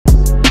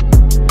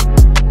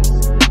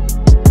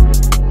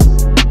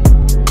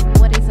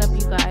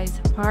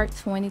Part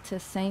 20 to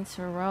Saints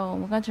Row.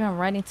 We're gonna jump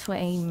right into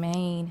a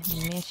main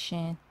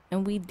mission,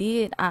 and we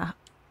did.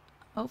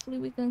 Hopefully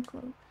we can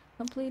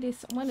complete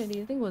this. One of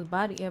these. I think it was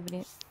body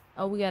evidence.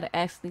 Oh, we gotta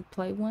actually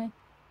play one.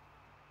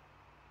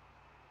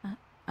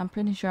 I'm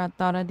pretty sure I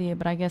thought I did,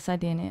 but I guess I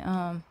didn't.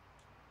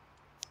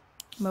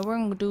 But we're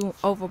gonna do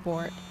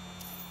Overboard.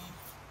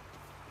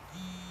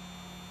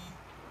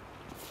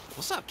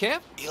 What's up, Kev?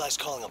 Eli's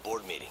calling a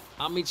board meeting.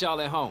 I'll meet y'all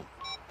at home.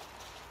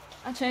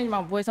 I changed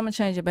my voice. I'm gonna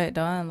change it back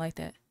though. I don't like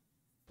that.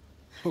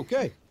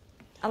 Okay.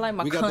 I like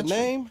my country. We got the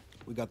name,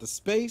 we got the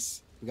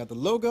space, we got the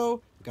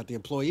logo, we got the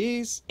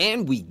employees.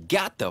 And we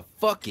got the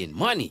fucking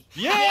money.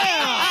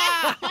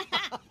 Yeah!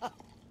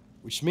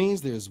 Which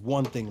means there's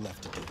one thing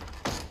left to do.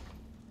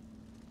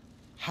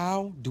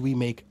 How do we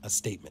make a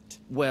statement?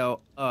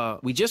 Well,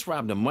 we just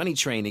robbed a money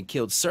train and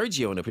killed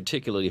Sergio in a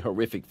particularly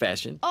horrific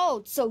fashion.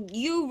 Oh, so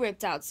you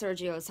ripped out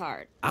Sergio's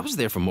heart. I was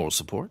there for moral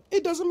support.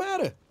 It doesn't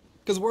matter,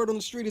 because word on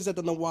the street is that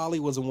the 𝕍𝔸𝔼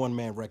was a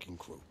one-man wrecking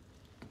crew.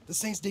 The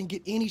Saints didn't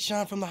get any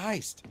shine from the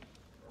heist.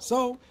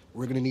 So,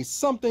 we're gonna need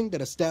something that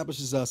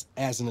establishes us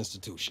as an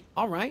institution.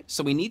 All right,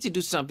 so we need to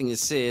do something that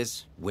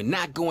says, we're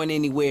not going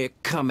anywhere,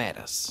 come at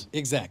us.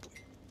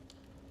 Exactly.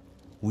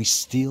 We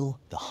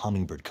steal the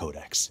Hummingbird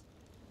Codex.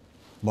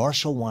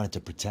 Marshall wanted to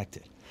protect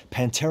it.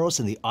 Panteros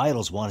and the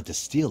Idols wanted to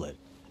steal it.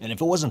 And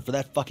if it wasn't for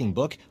that fucking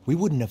book, we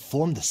wouldn't have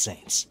formed the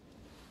Saints.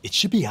 It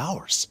should be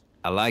ours.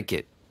 I like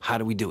it. How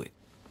do we do it?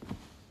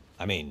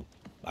 I mean,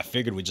 I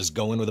figured we'd just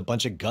go in with a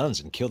bunch of guns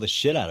and kill the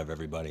shit out of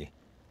everybody.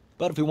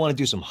 But if we want to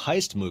do some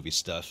heist movie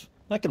stuff,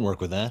 I can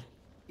work with that.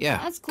 Yeah,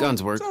 That's cool.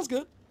 guns work. Sounds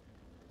good.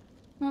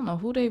 I don't know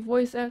who they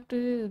voice actor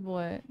is,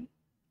 but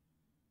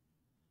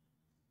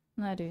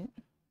not it.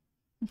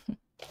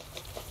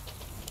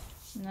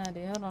 Not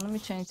it. Hold on, let me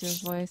change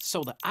this voice.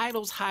 So the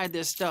Idols hide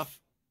their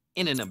stuff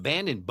in an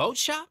abandoned boat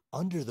shop?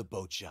 Under the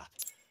boat shop.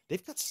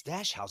 They've got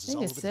stash houses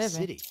all it's over the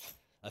 7. city.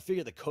 I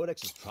figure the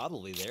Codex is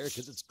probably there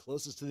because it's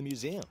closest to the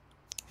museum.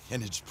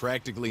 And it's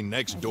practically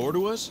next door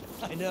to us?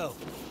 I know.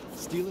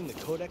 Stealing the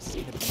Codex is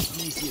gonna be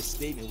the easiest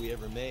statement we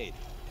ever made.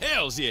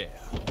 Hells yeah!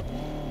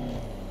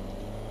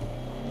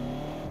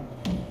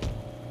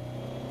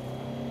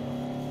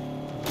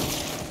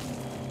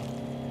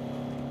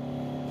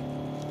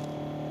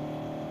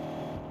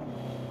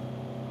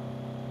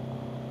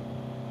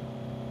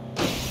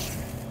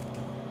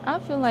 I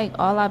feel like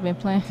all I've been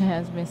playing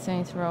has been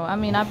Saints Row. I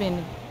mean, I've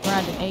been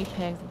grinding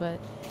Apex, but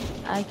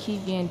I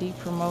keep getting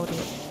depromoted.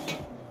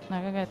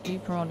 Like, I got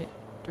depromoted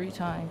 3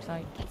 times.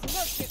 Like,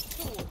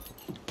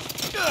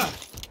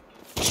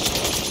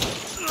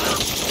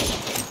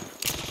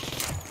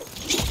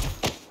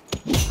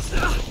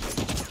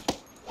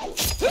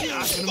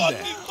 Knocking him down.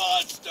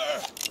 Monster!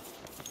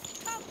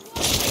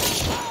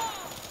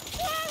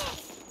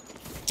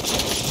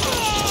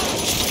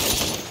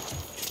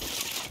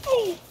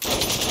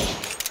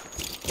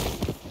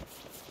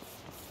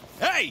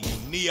 Hey,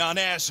 you neon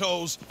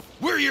assholes!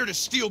 We're here to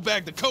steal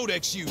back the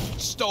Codex you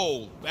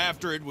stole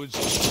after it was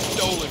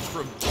stolen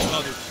from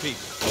other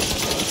people.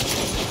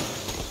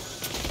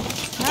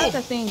 how's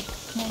the thing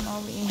came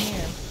over in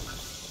here?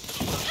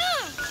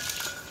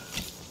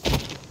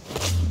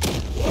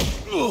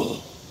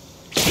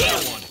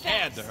 That one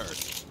had to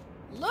hurt.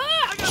 Look!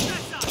 I got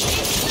that side.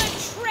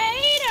 It's the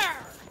traitor!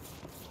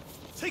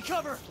 Take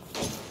cover!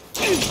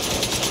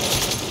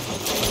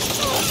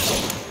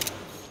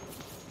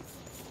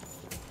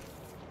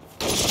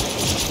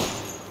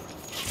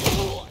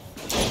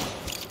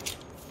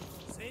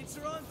 Saints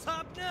are on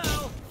top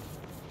now.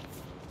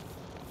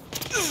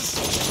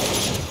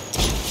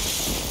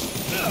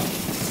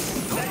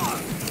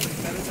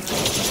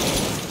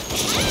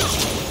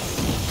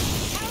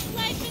 How's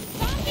life in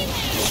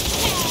Ẓombieland,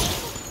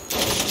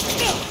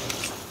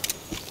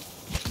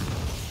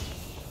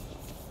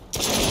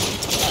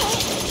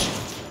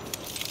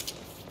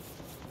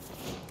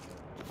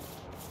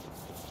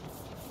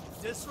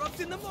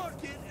 Disrupting the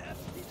market.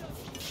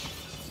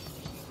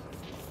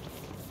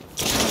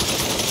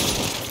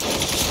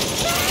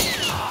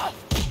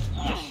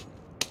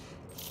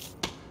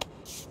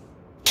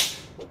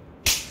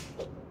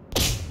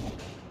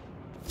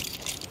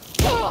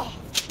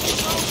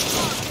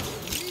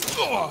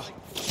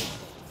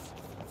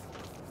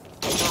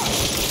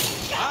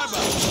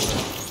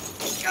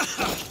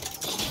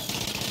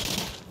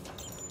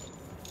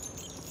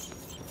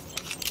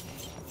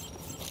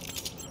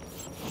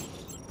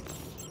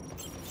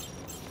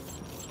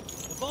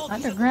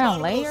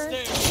 Underground layer?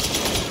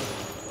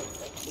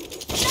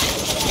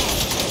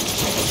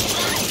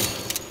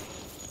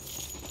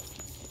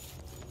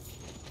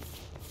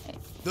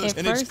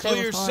 And it's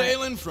clear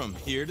sailing from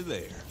here to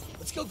there.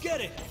 Let's go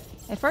get it.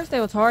 At first, it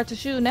was hard to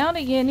shoot. Now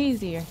they're getting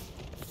easier.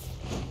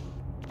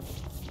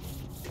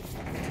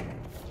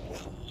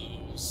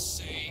 Hello,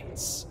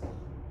 Saints.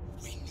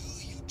 We knew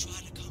you'd try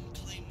to come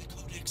claim the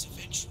Codex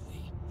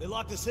eventually. They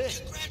locked us in.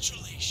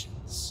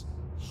 Congratulations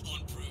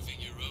on proving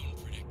your own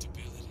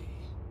predictability.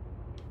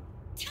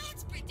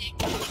 Todd's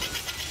predictable.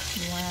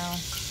 Wow.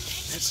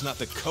 It's not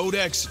the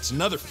Codex, it's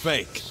another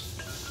fake.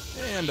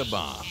 And a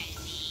bomb.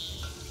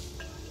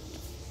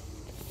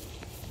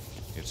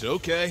 It's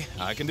okay.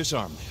 I can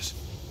disarm this.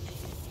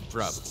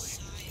 Probably.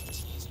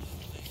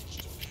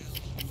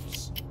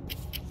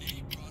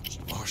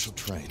 Martial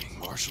training,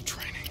 martial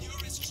training.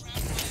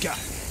 Got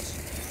it.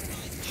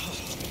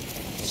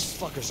 Those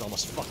fuckers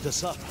almost fucked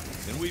us up.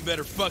 Then we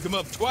better fuck them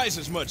up twice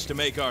as much to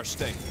make our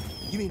statement.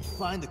 You mean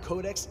find the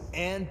Codex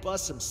and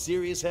bust some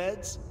serious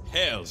heads?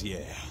 Hells yeah.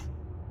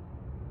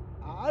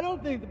 I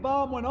don't think the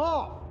bomb went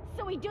off.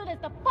 So we do this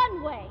the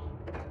fun way.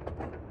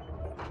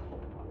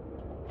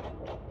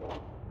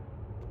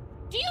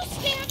 Do you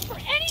stand for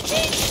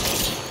anything?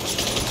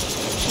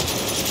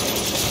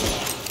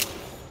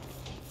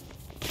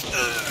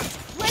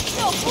 Let's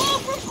go blow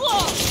for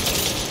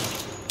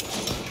blow!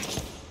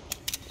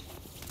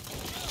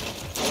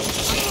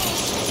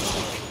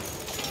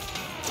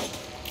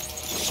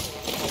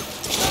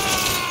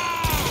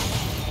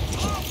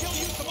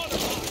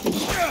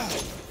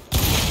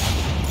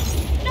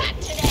 Not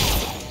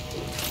today!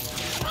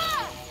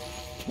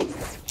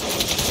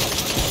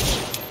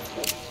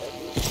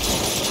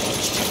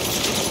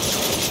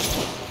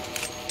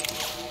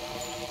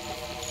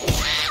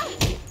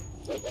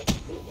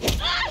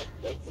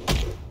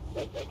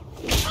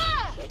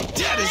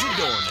 Dead as a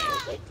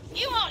doornail.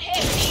 You won't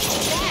hit me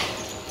with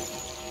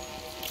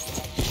that!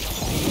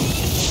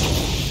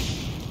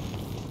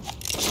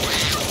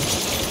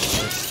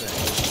 Let's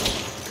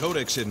think. The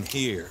Codex isn't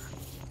here.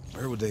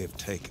 Where would they have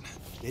taken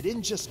it? They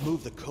didn't just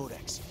move the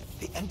Codex.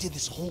 They emptied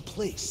this whole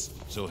place.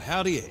 So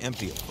how do you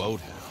empty a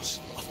boathouse?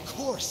 Of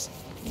course.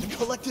 The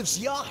Collective's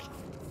yacht.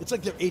 It's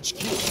like their HQ. I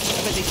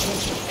bet they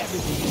transfer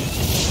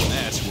everything in.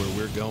 That's where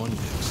we're going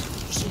next.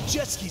 There's some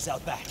jet skis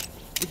out back.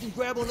 We can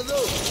grab one of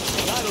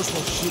those. Gyros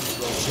won't shoot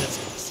at those jet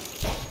skis.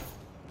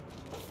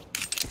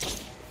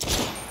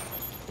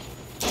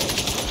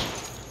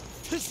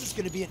 This is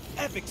gonna be an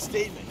epic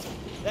statement.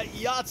 That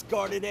yacht's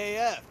guarded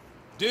AF.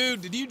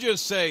 Dude, did you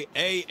just say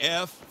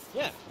AF?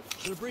 Yeah,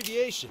 it's an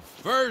abbreviation.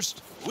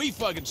 First, we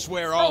fucking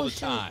swear all Oh, the shoot.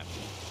 time.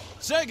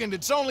 Second,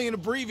 it's only an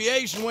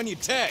abbreviation when you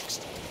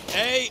text.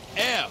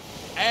 AF.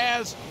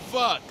 As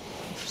fuck.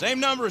 Same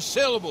number of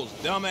syllables,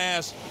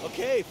 dumbass.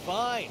 Okay,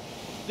 fine.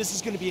 This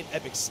is gonna be an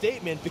epic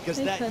statement because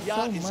They that said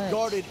yacht so is much.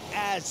 guarded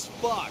as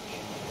fuck.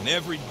 And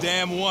every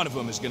damn one of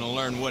them is gonna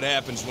learn what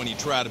happens when you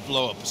try to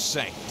blow up a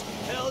saint.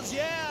 Hells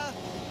yeah!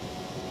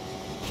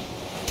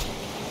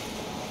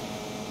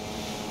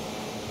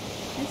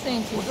 This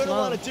ain't too We're gonna slow.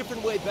 want a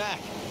different way back.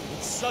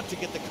 It'd suck to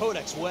get the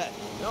Codex wet.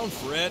 Don't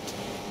fret.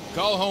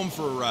 Call home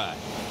for a ride.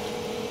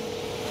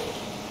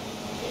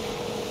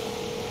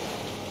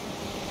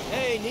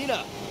 Hey,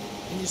 Nina,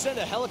 can you send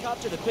a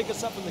helicopter to pick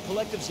us up from the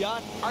Collective's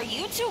yacht? Are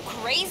you two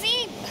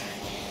crazy?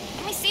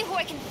 Let me see who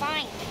I can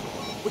find.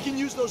 We can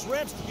use those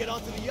ramps to get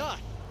onto the yacht.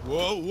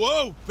 Whoa,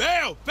 whoa!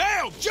 Bail!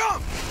 Bail!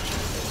 Jump!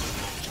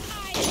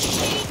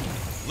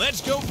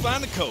 Let's go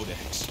find the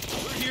Codex.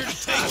 We're here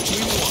to take what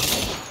we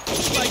want.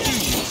 Just like you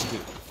used to.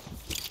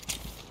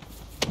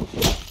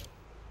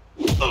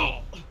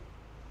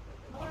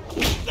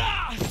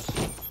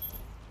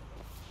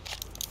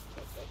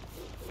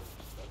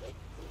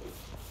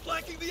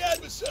 Flanking the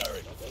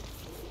adversary.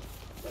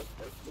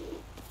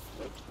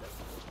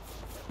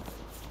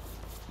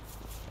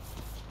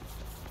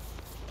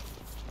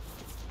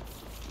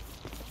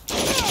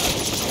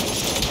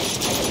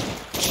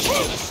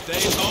 Gonna stay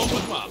home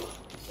with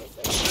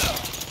Mama.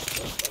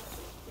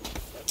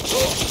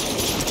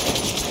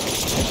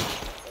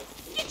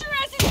 Get your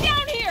asses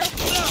down here!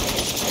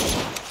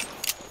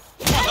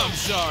 I'm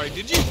sorry,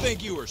 did you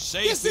think you were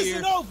safe This here?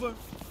 isn't over.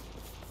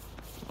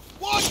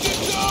 Watch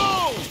it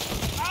go!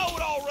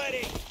 Out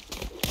already!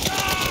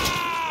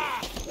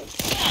 Ah!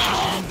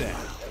 Calm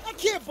down. I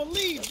can't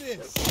believe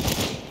this.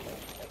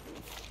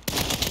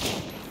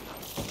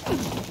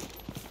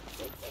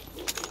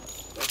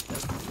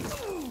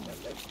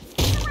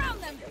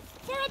 Surround them!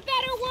 For a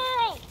better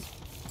world!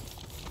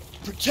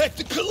 Protect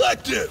the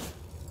Collective!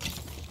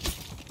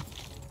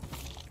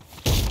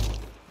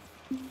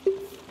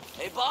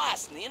 Hey,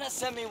 boss, Nina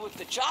sent me with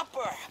the chopper.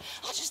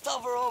 I'll just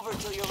hover over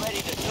till you're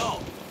ready to go.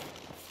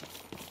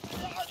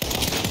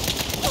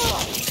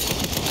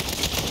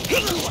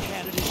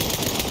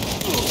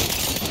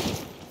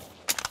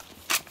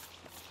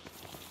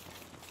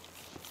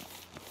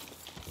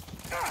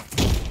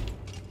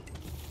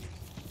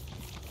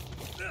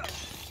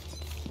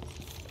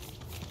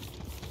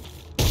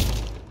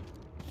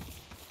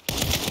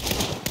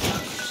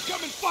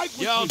 Come and fight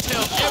with Y'all me.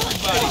 tell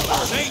everybody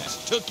the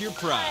Saints took your I'm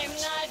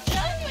prize. not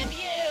done with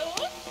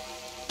you!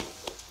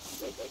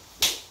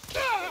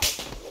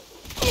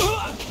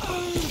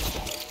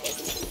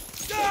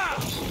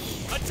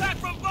 Attack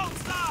from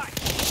both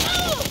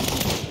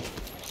sides!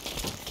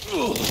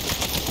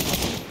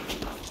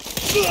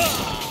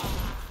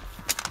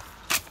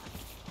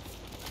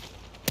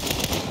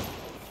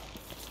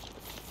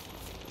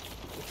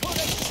 The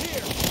Codex is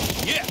here!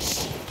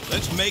 Yes,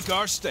 let's make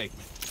our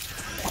statement.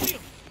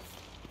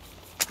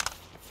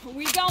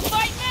 We don't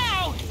fight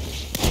now!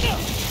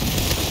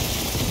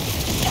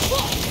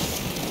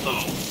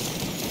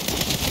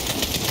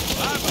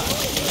 Bye-bye.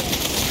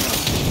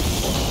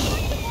 Why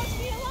you want to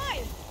be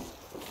alive?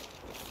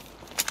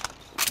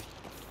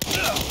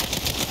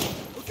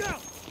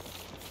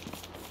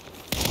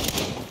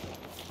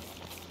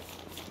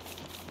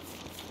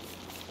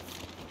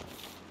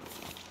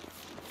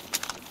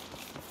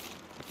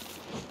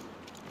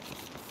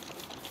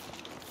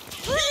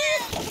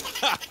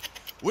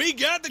 We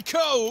got the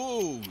code.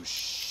 Oh,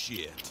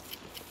 shit.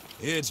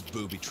 It's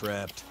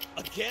booby-trapped.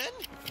 Again?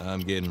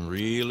 I'm getting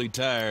really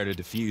tired of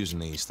defusing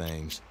these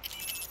things.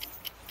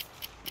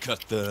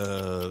 Cut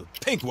the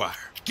pink wire.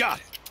 Got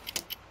it.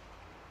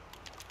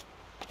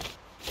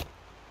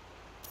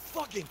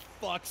 Fucking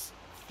fucks.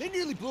 They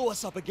nearly blew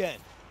us up again.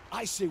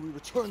 I say we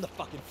return the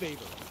fucking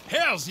favor.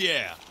 Hells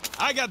yeah!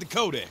 I got the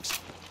codex.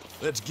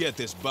 Let's get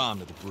this bomb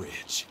to the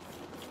bridge.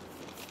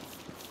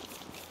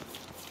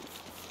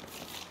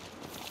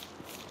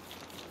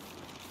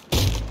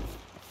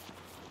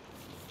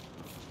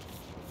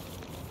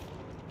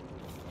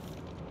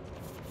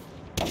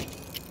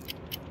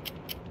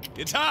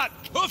 It's hot!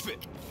 Hoof it!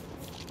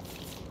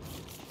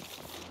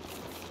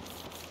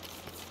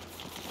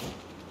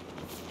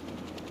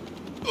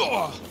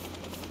 Oh.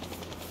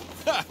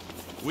 Ha!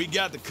 We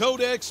got the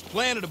codex,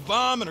 planted a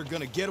bomb, and are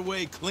gonna get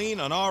away clean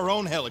on our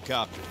own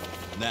helicopter.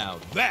 Now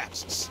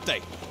that's a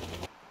statement.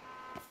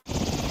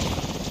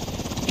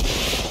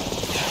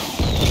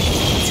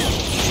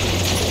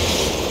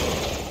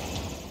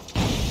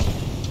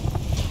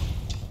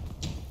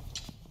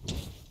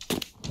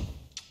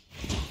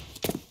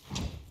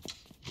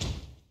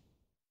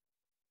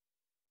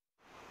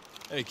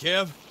 Hey,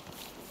 Kev.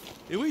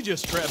 Did we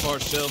just trap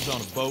ourselves on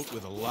a boat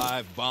with a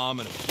live bomb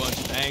and a bunch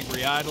of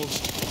angry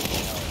idols?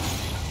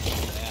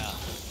 Yeah.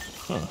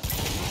 Huh.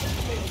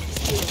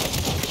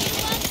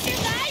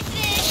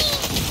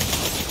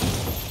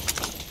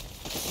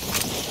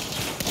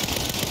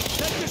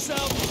 Check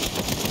yourself!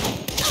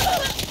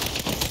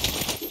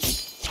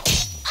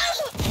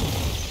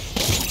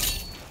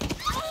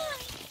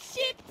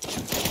 Shit!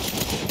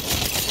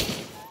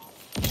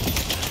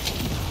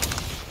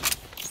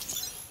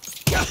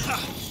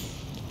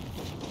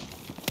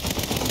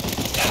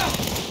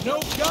 No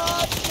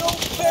gods, no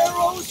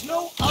pharaohs,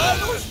 no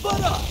idols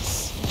but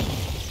us!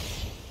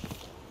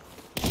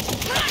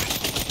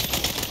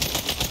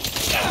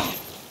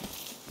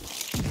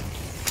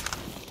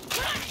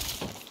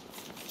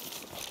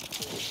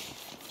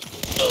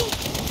 The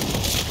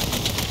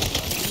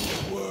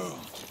world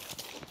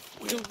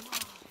will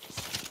rise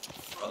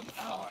from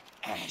our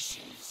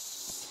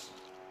ashes.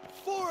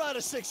 4 out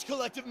of 6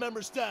 collective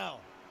members down.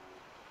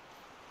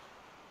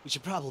 We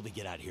should probably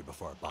get out of here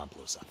before our bomb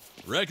blows up.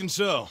 Reckon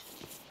so.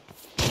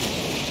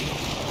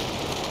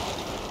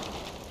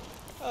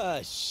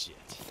 Ah, shit.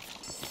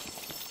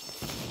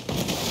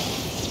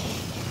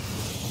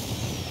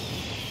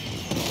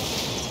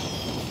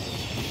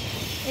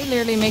 They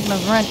literally making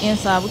us run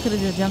inside. We could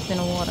have just jumped in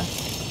the water.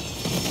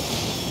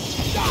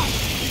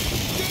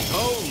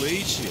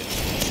 Holy shit.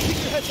 Keep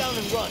your head down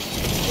and run.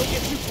 Don't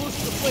get too close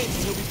to the flames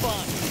and you'll be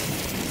fine.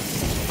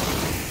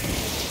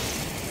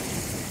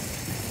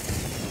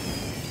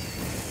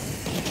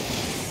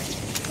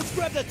 Let's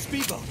grab that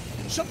speedboat.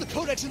 Shove the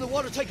codex in the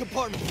watertight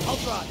compartment. I'll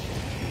drive.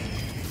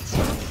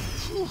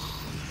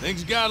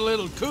 Things got a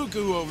little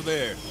cuckoo over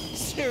there.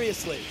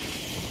 Seriously.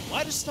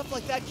 Why does stuff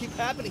like that keep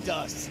happening to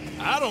us?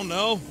 I don't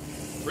know.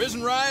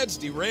 Prison riots,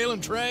 derailing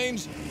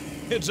trains.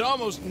 It's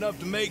almost enough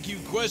to make you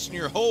question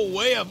your whole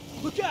way of...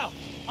 Look out!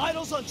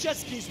 Idols on jet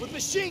skis with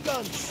machine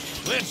guns!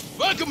 Let's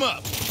fuck them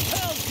up!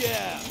 Hell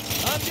yeah!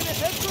 I'm gonna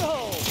head for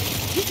home.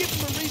 You give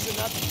them a reason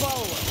not to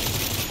follow us.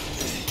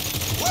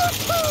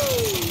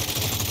 Woohoo!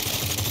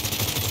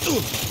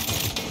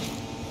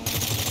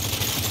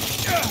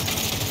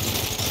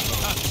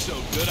 I'm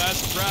so good I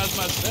surprised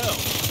myself.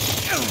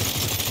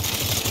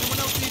 Anyone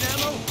else need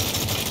ammo?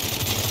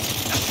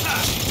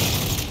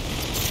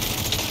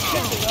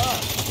 Give it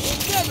up!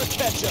 You'll never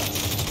catch us!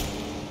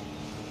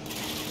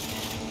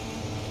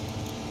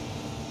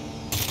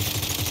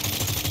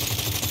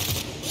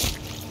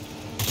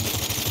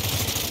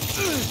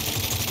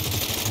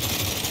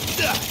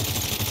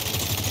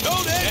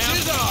 Codex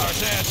is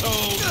ours,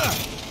 asshole!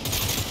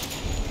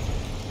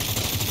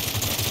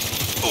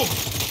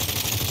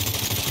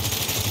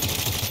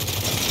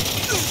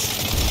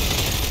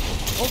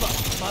 Hold on,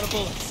 I'm out of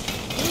bullets.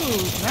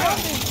 Ooh,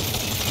 drowning.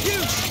 You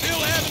still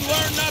haven't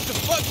learned not to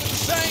fuck with the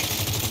Saints?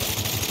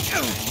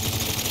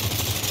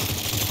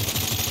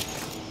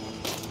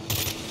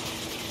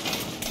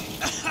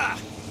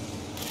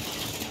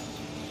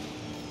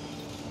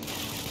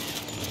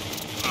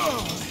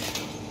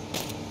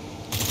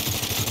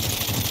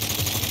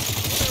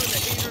 Where are the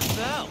haters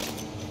now?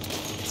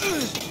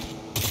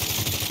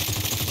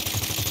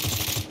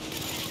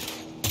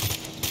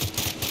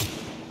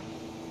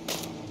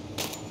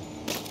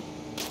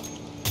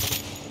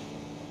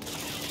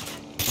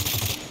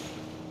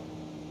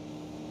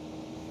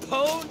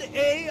 Pwned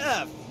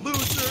AF,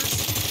 losers!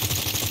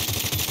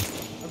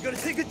 I'm gonna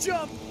take a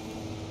jump!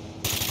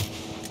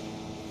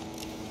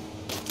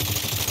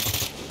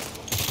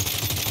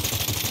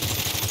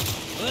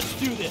 Let's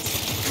do this.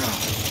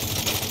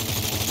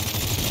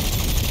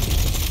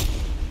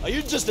 Oh,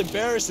 you're just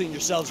embarrassing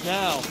yourselves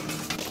now.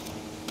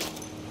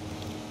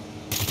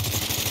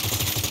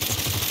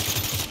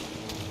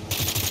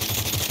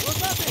 We're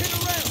about to hit a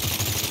ramp.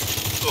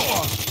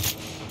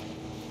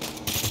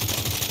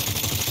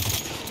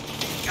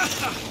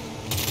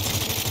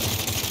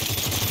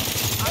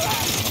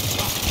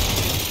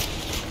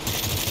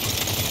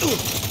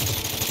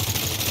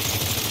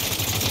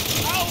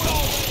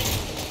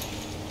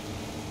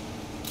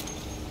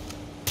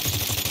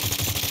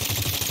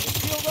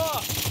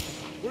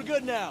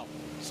 good now.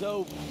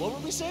 So, what were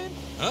we saying?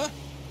 Huh?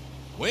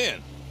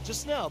 When?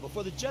 Just now,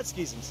 before the jet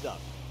skis and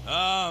stuff.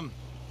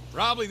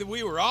 Probably that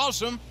we were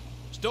awesome.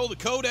 Stole the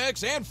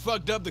codex and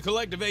fucked up the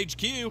collective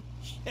HQ.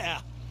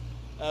 Yeah,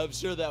 I'm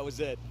sure that was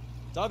it.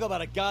 Talk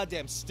about a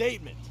goddamn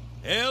statement.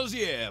 Hells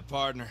yeah,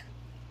 partner.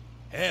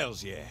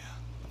 Hells yeah.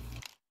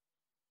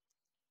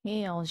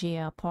 Hell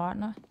yeah,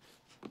 partner.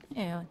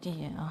 Hell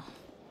yeah.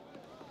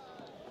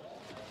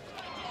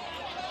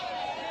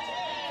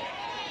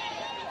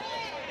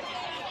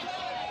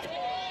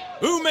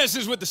 Who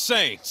messes with the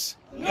Saints?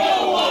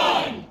 No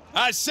one!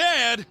 I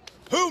said,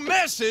 who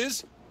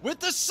messes with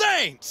the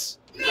Saints?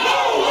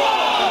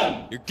 No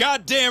one! You're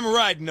goddamn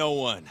right, no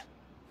one.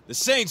 The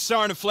Saints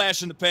aren't a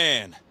flash in the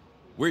pan.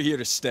 We're here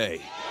to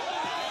stay.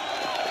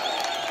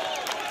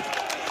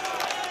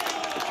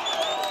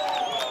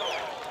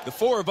 The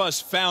four of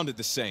us founded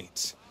the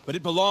Saints, but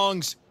it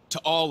belongs to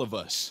all of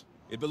us.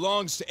 It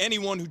belongs to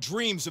anyone who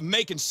dreams of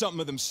making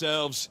something of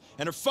themselves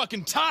and are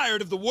fucking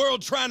tired of the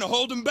world trying to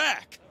hold them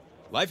back.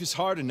 Life is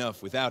hard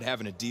enough without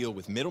having to deal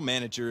with middle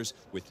managers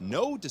with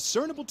no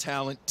discernible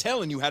talent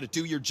telling you how to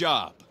do your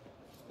job.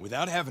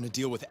 Without having to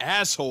deal with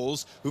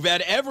assholes who've had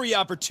every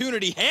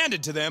opportunity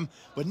handed to them,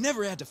 but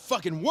never had to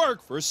fucking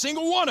work for a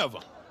single one of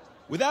them.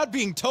 Without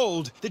being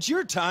told that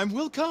your time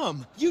will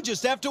come. You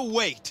just have to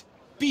wait.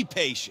 Be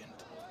patient.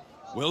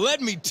 Well,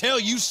 let me tell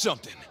you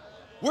something.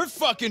 We're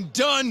fucking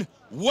done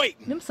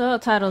waiting. Them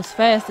subtitles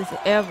fast as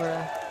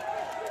ever.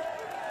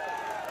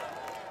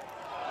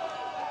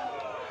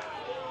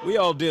 We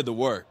all did the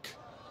work.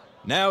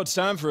 Now it's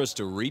time for us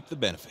to reap the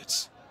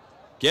benefits.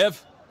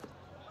 Kev,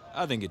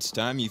 I think it's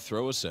time you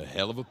throw us a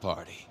hell of a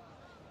party.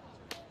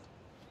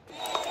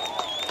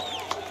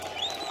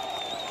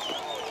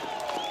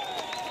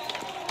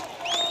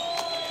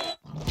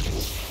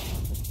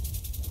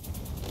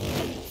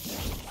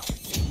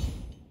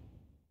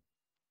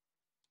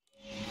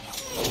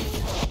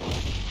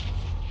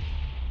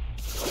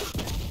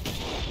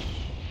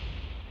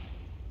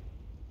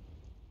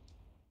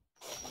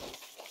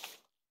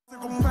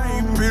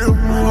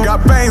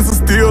 Got bangs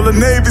and still a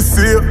Navy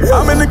SEAL.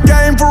 I'm in the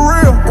game for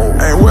real.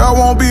 Ain't where I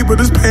won't be, but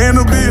it's paying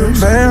the bills.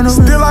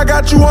 Still, I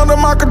got you under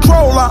my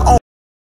control. I own